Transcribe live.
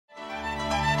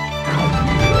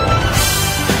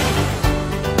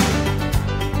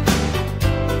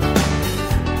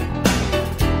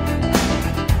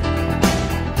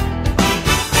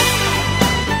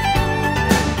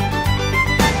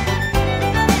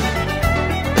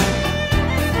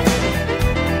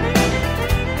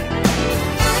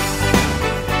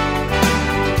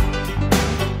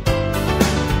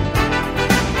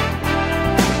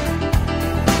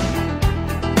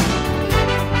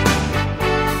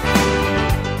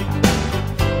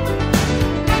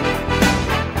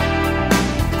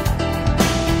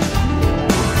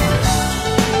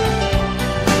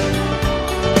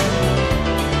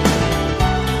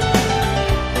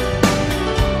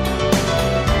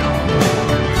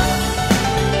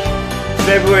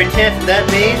February 10th, and that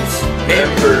means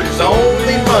Members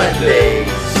Only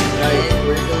Mondays.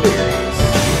 we're delirious.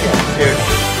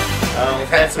 We've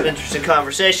had some interesting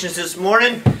conversations this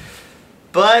morning,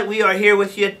 but we are here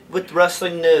with you with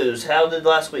wrestling news. How did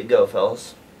last week go,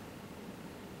 fellas?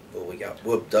 Well, we got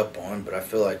whooped up on, but I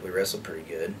feel like we wrestled pretty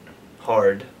good.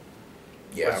 Hard.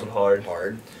 Yeah, Wrestled hard.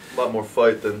 Hard. A lot more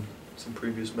fight than some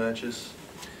previous matches.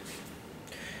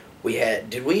 We had.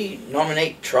 Did we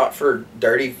nominate Trot for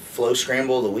Dirty Flow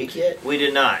Scramble of the Week yet? We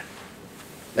did not.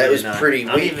 That We was did not. pretty. I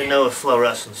don't even know if Flow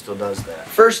Wrestling still does that.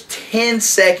 First 10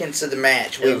 seconds of the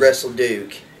match, we It was- wrestled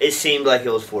Duke. It seemed like it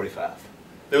was 45.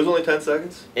 It was only 10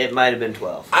 seconds? It might have been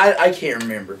 12. I can't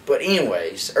remember. But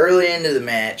anyways, early into the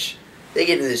match, they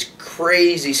get into this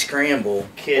crazy scramble.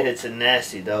 Kid hits a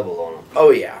nasty double on him.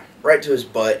 Oh, yeah. Right to his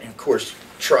butt. And, of course,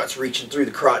 Trot's reaching through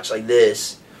the crotch like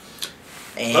this.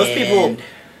 And Most people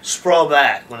sprawl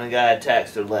back when a guy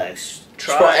attacks their legs.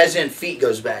 as in feet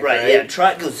goes back, right? yeah.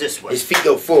 Trot goes this way. His feet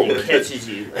go He forward. catches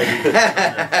you.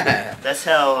 That's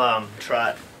how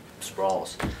Trot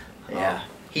sprawls. Yeah.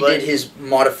 He But- did his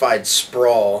modified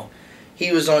sprawl.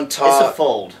 He was on It's a top.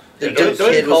 fold. The Yeah, Duke don't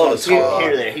kid even call was it on a top.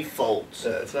 Here, there. He folds.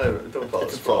 Yeah, it's not even, don't call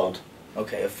It's it a fold.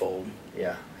 Okay, a fold.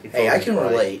 Yeah. He Hey, I folds can his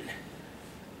body. relate.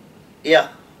 Yeah.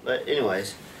 But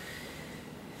anyways.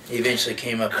 He eventually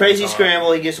came up. Crazy on top.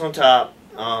 scramble. He gets on top.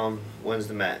 Wins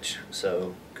the match.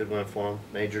 So, good win for him.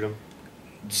 Majored him.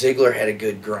 Ziggler had a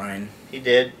good grind. He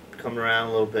did. Coming around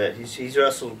a little bit. He's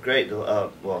wrestled great.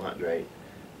 Well, not great.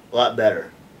 A lot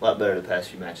better. A lot better the past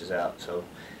few matches out. So,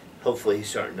 hopefully he's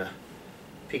starting to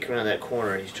peek around that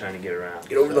corner he's trying to get around.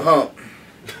 Get over the hump.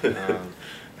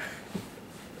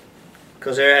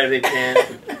 Kazarian had a big pin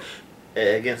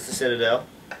against the Citadel.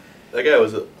 That guy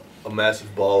was a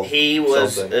massive ball. He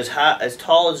was something. as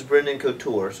tall as Brendan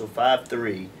Couture, so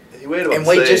 5'3", He weighed about And the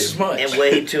weighed same. just as much. and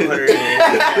weighed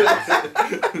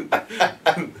 280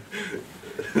 pounds.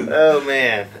 Oh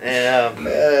man! And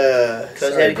Cuz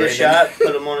sorry, had a good Brandon. shot,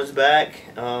 put him on his back,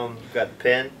 got the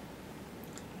pin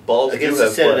Balls against do the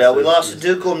have Citadel. We flex. lost to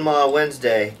Duke on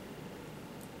Wednesday.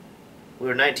 We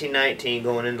were 19-19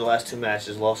 going into the last two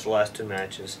matches. Lost the last two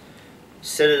matches.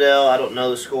 Citadel, I don't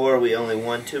know the score. We only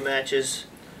won 2 matches,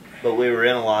 but we were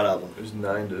in a lot of them. It was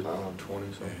 9 to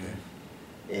 20 something.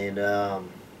 And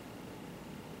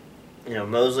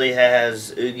Mosley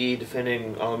has Oogie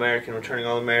defending All-American, returning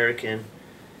All-American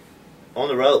on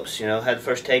the ropes. Had the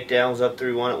first takedown, was up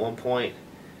 3-1 at one point.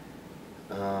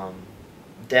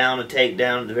 Down a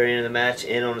takedown at the very end of the match,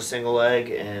 in on a single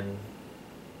leg, and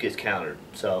gets countered.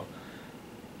 So,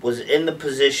 was in the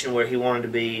position where he wanted to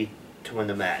be to win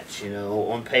the match.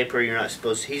 On paper, he's not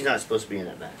supposed to be in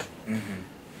that match. Mm-hmm.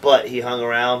 But he hung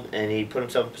around and he put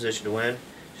himself in position to win.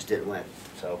 Just didn't win.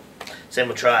 So, same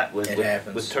with Trot with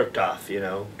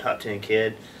Turktoff. Top 10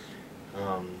 kid.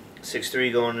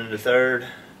 6'3" going into third.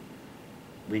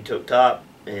 We took top,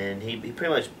 and he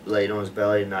pretty much laid on his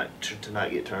belly to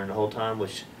not get turned the whole time,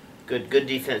 which good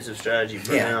defensive strategy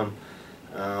for him.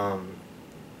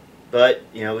 But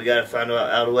we got to find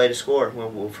out a way to score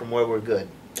from where we're good.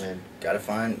 And Gotta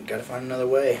find another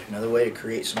way to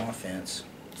create some offense.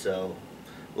 so,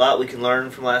 a lot we can learn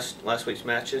from last week's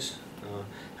matches.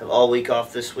 Have all week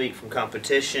off this week from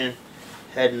competition.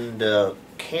 Heading to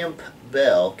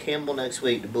Campbell next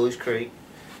week to Blues Creek.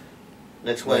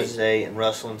 Next Wednesday in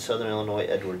Russell in Southern Illinois,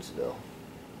 Edwardsville.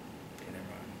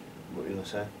 What were you going to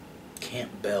say? Camp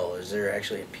Bell. Is there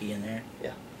actually a P in there?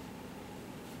 Yeah.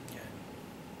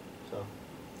 So.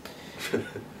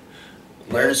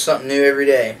 Learning something new every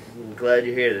day. I'm glad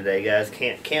you're here today, guys.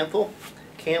 Campbell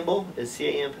is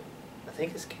C-A-M. I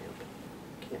think it's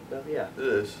Campbell, yeah. It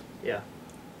is. Yeah.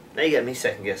 Now you got me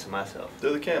second guessing myself.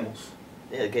 They're the Camels.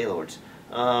 Yeah, the Gaylords.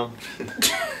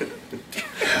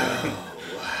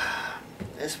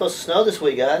 It's supposed to snow this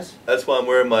week, guys. That's why I'm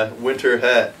wearing my winter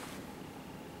hat.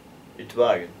 Your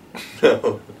toboggan.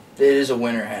 No. It is a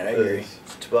winter hat. I agree. It's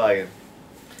toboggan.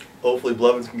 Hopefully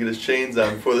Blevins can get his chains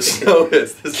on before the snow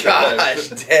hits this Gosh,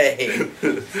 time. dang.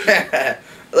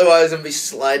 Otherwise, I'm gonna be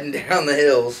sliding down the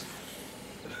hills,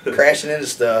 crashing into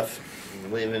stuff.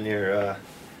 Leaving your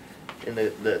in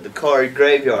the car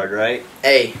graveyard, right?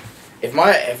 Hey, if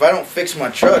I don't fix my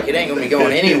truck, it ain't gonna be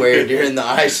going anywhere during the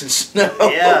ice and snow.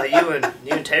 Yeah, you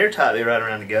and Tater Tot be riding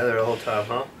around together the whole time,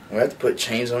 huh? We have to put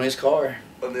chains on his car.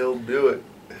 And they'll do it.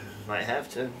 Might have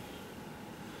to.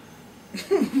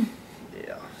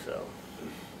 Yeah. So.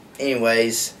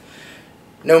 Anyways,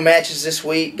 no matches this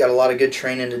week. Got a lot of good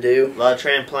training to do. A lot of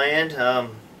training planned.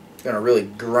 Gonna really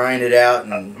grind it out.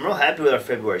 And I'm real happy with our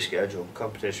February schedule,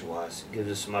 competition-wise. It gives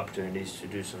us some opportunities to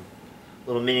do some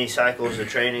little mini cycles of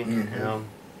training. Mm-hmm.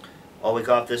 All week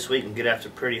off this week and get after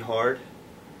pretty hard.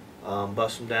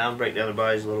 bust them down, break down their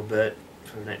bodies a little bit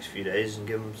for the next few days, and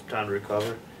give them some time to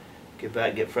recover. Get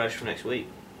back, get fresh for next week.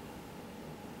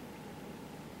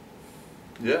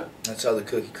 Yeah. That's how the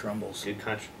cookie crumbles. Good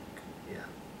country.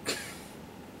 Yeah.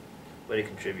 Way to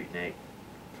contribute, Nate.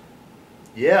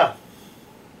 Yeah.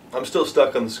 I'm still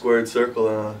stuck on the squared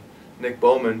circle. Nick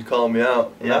Bowman calling me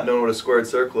out. Yeah. Not knowing what a squared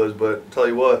circle is, but tell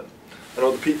you what, I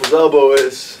know what the people's elbow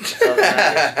is.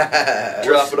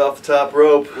 Drop it off the top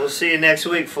rope. We'll see you next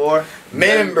week for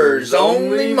Members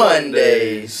Only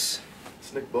Mondays.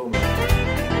 It's Nick Bowman.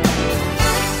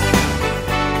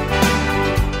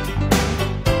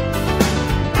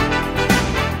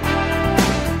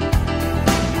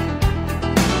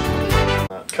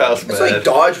 Kyle's It's mad. like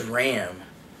Dodge Ram.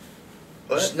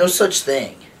 What? There's no such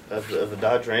thing. of a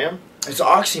Dodge Ram. It's an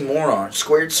oxymoron.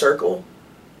 Squared circle.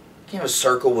 You can't have a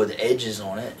circle with edges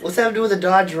on it. What's that have to do with a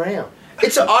Dodge Ram?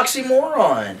 It's an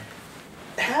oxymoron.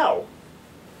 How?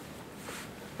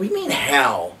 What do you mean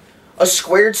how? A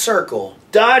squared circle.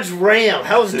 Dodge Ram.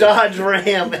 How's Dodge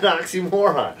Ram an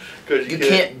oxymoron? Because You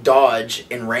can't dodge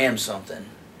and ram something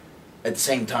at the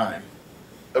same time.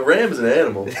 A ram is an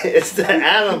animal. It's the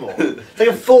animal. It's like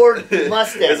a Ford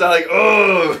Mustang. It's not like,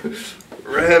 oh,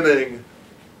 ramming.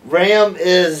 Ram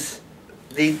is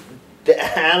the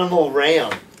animal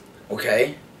ram.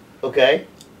 Okay. Okay?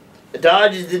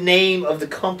 Dodge is the name of the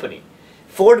company.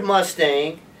 Ford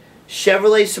Mustang,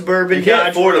 Chevrolet Suburban, You can't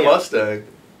Dodge afford a Ram. Mustang.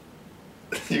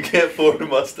 You can't afford a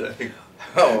Mustang.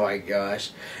 Oh my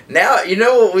gosh. Now you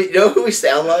know what who we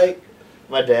sound like?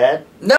 My dad. No.